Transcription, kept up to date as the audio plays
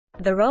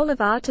The role of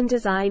art and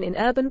design in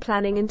urban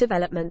planning and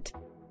development.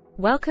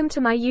 Welcome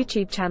to my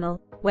YouTube channel,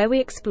 where we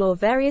explore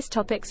various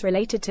topics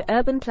related to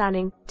urban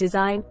planning,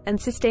 design, and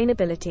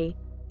sustainability.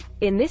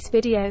 In this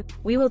video,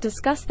 we will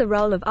discuss the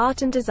role of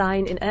art and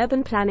design in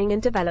urban planning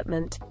and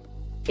development.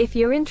 If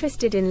you're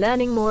interested in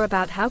learning more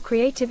about how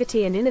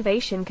creativity and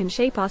innovation can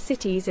shape our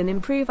cities and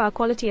improve our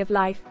quality of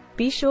life,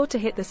 be sure to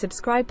hit the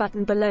subscribe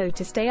button below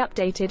to stay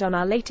updated on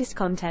our latest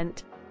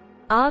content.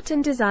 Art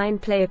and design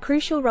play a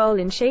crucial role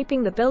in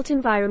shaping the built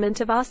environment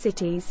of our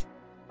cities.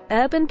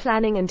 Urban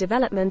planning and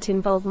development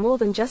involve more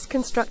than just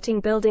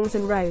constructing buildings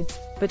and roads,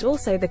 but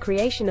also the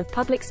creation of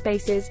public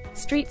spaces,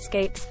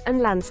 streetscapes, and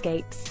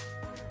landscapes.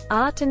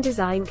 Art and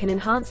design can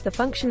enhance the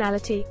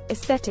functionality,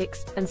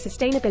 aesthetics, and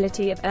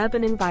sustainability of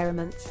urban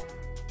environments.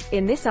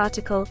 In this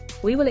article,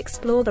 we will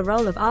explore the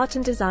role of art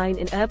and design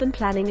in urban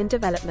planning and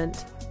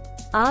development.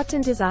 Art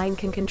and design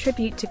can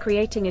contribute to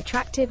creating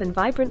attractive and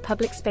vibrant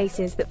public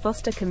spaces that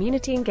foster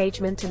community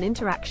engagement and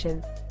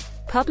interaction.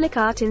 Public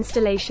art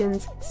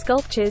installations,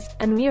 sculptures,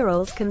 and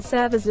murals can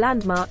serve as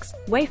landmarks,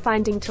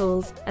 wayfinding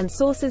tools, and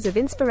sources of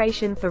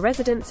inspiration for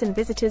residents and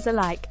visitors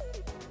alike.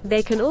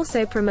 They can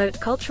also promote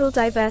cultural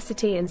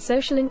diversity and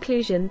social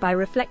inclusion by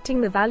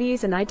reflecting the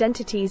values and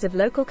identities of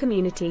local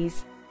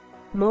communities.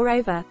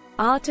 Moreover,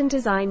 art and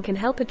design can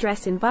help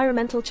address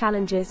environmental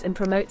challenges and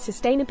promote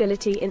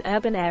sustainability in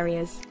urban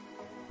areas.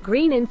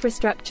 Green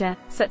infrastructure,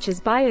 such as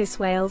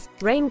bioswales,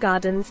 rain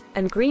gardens,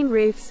 and green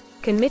roofs,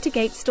 can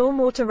mitigate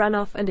stormwater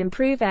runoff and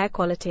improve air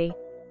quality.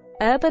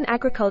 Urban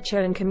agriculture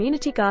and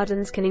community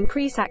gardens can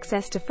increase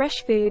access to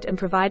fresh food and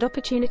provide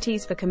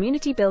opportunities for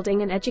community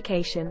building and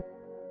education.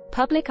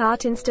 Public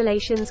art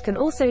installations can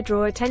also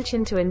draw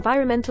attention to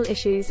environmental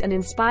issues and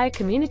inspire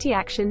community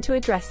action to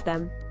address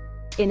them.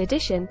 In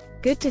addition,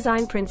 good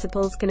design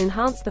principles can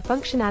enhance the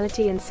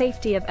functionality and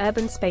safety of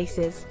urban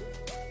spaces.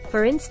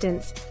 For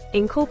instance,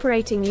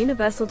 incorporating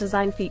universal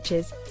design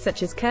features,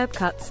 such as curb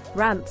cuts,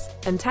 ramps,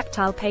 and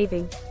tactile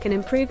paving, can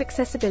improve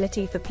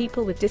accessibility for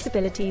people with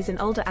disabilities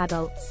and older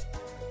adults.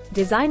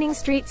 Designing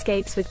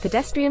streetscapes with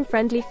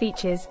pedestrian-friendly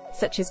features,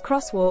 such as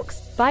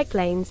crosswalks, bike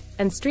lanes,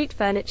 and street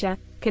furniture,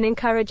 can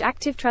encourage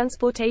active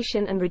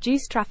transportation and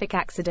reduce traffic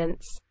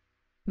accidents.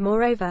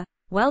 Moreover,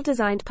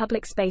 well-designed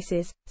public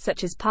spaces,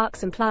 such as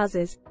parks and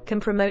plazas,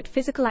 can promote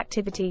physical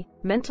activity,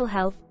 mental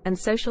health, and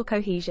social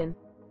cohesion.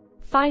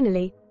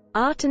 Finally,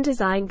 art and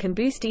design can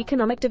boost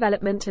economic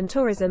development and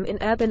tourism in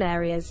urban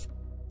areas.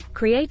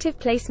 Creative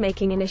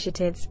placemaking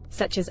initiatives,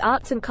 such as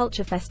arts and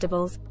culture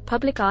festivals,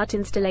 public art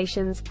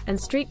installations, and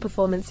street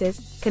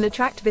performances, can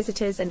attract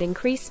visitors and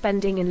increase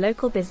spending in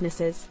local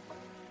businesses.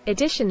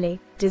 Additionally,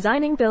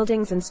 designing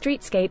buildings and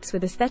streetscapes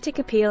with aesthetic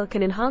appeal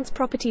can enhance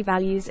property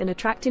values and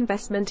attract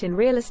investment in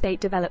real estate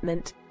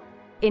development.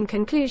 In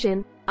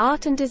conclusion,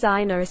 art and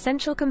design are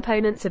essential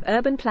components of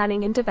urban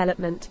planning and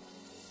development.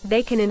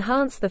 They can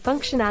enhance the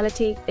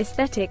functionality,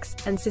 aesthetics,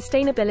 and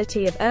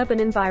sustainability of urban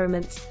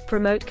environments,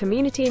 promote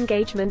community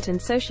engagement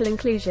and social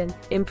inclusion,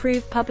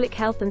 improve public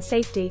health and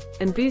safety,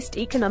 and boost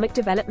economic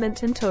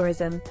development and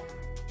tourism.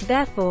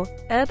 Therefore,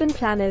 urban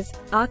planners,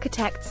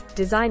 architects,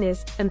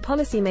 designers, and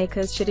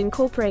policymakers should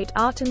incorporate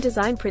art and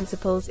design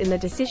principles in their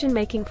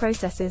decision-making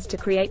processes to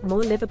create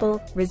more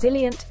livable,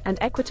 resilient, and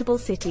equitable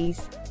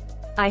cities.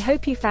 I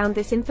hope you found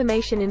this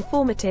information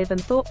informative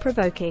and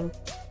thought-provoking.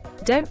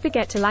 Don't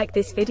forget to like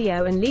this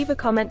video and leave a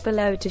comment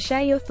below to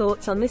share your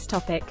thoughts on this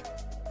topic.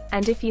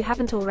 And if you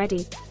haven't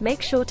already,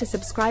 make sure to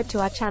subscribe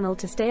to our channel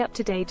to stay up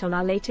to date on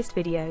our latest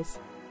videos.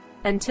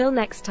 Until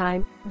next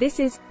time, this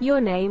is Your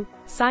Name,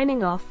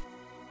 signing off.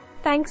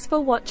 Thanks for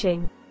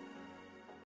watching.